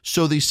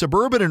 So the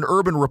suburban and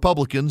urban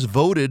Republicans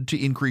voted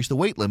to increase the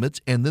weight limits,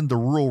 and then the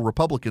rural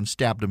Republicans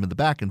stabbed them in the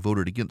back and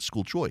voted against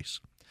school choice.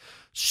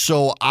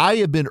 So I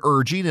have been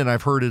urging, and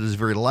I've heard it is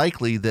very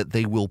likely that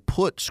they will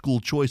put school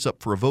choice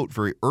up for a vote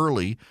very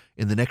early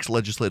in the next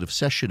legislative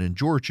session in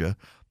Georgia.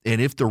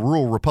 And if the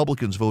rural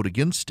Republicans vote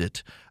against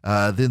it,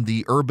 then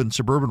the urban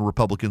suburban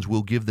Republicans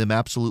will give them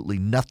absolutely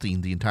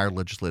nothing the entire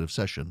legislative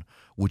session,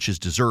 which is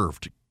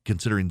deserved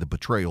considering the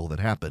betrayal that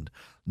happened.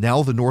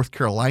 Now the North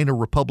Carolina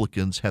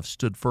Republicans have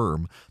stood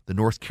firm. The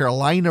North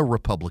Carolina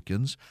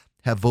Republicans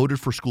have voted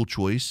for school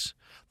choice.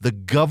 The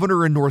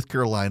governor in North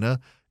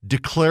Carolina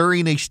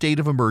declaring a state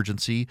of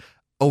emergency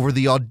over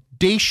the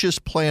audacious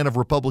plan of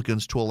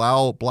Republicans to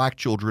allow black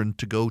children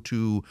to go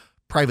to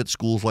private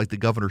schools like the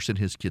governor sent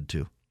his kid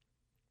to.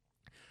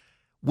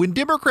 When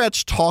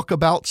Democrats talk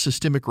about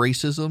systemic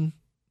racism,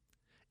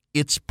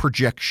 it's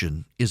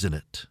projection, isn't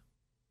it?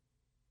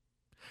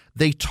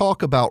 They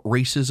talk about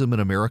racism in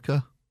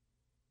America,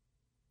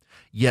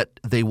 yet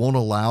they won't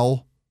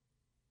allow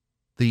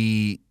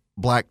the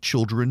black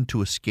children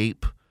to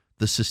escape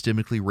the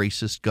systemically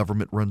racist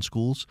government-run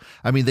schools.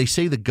 I mean, they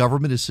say the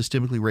government is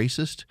systemically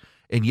racist,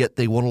 and yet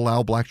they won't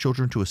allow black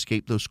children to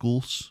escape those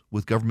schools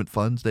with government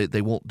funds.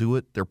 They won't do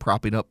it. They're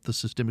propping up the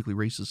systemically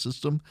racist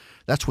system.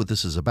 That's what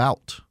this is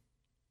about.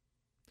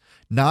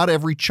 Not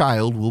every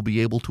child will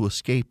be able to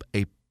escape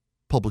a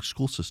public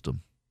school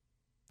system.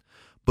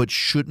 But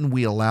shouldn't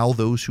we allow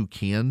those who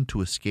can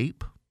to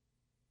escape?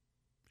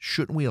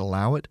 Shouldn't we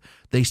allow it?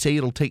 They say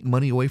it'll take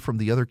money away from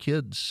the other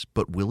kids,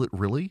 but will it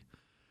really?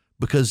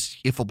 Because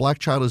if a black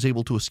child is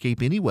able to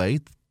escape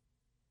anyway,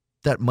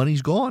 that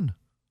money's gone.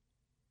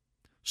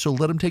 So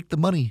let them take the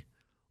money.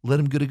 Let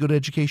them get a good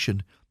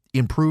education.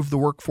 Improve the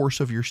workforce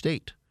of your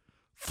state.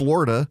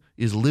 Florida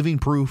is living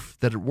proof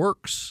that it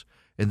works.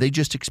 And they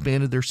just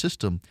expanded their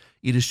system.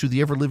 It is to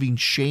the ever-living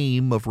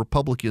shame of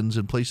Republicans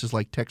in places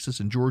like Texas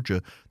and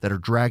Georgia that are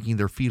dragging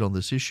their feet on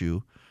this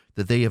issue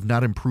that they have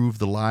not improved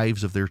the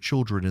lives of their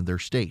children in their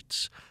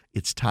states.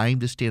 It's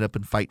time to stand up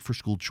and fight for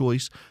school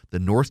choice. The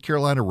North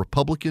Carolina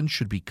Republicans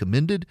should be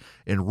commended,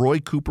 and Roy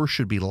Cooper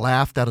should be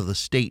laughed out of the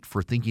state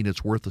for thinking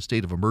it's worth a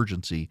state of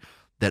emergency,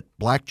 that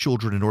black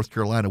children in North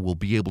Carolina will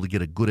be able to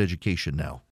get a good education now.